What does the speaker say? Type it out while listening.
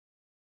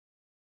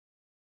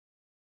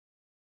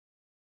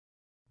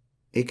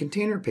A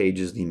container page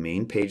is the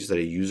main page that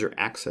a user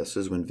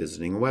accesses when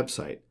visiting a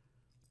website.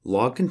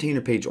 Log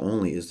container page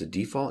only is the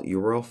default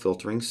URL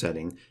filtering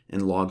setting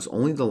and logs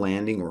only the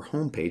landing or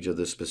home page of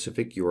the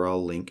specific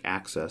URL link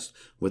accessed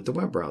with the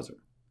web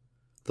browser.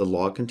 The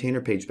log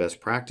container page best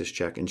practice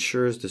check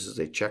ensures this is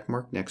a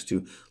checkmark next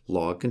to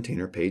log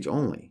container page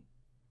only.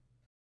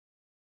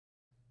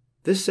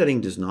 This setting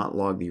does not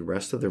log the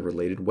rest of the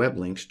related web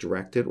links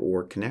directed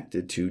or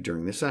connected to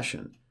during the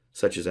session,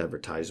 such as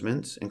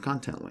advertisements and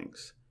content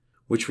links,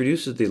 which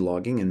reduces the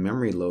logging and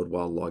memory load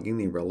while logging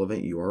the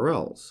relevant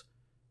URLs.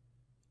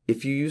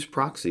 If you use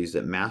proxies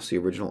that mask the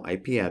original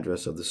IP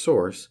address of the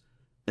source,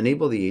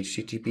 enable the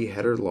HTTP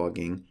header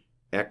logging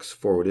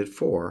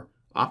x_for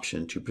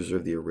option to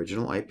preserve the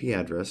original IP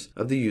address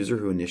of the user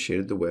who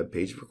initiated the web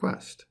page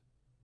request.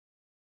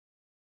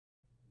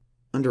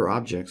 Under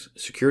Objects,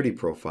 Security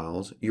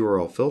Profiles,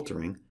 URL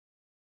Filtering,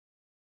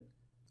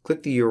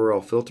 click the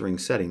URL Filtering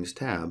Settings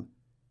tab.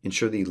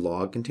 Ensure the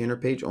Log Container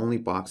Page Only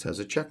box has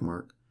a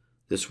checkmark.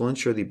 This will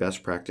ensure the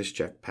best practice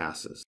check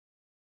passes.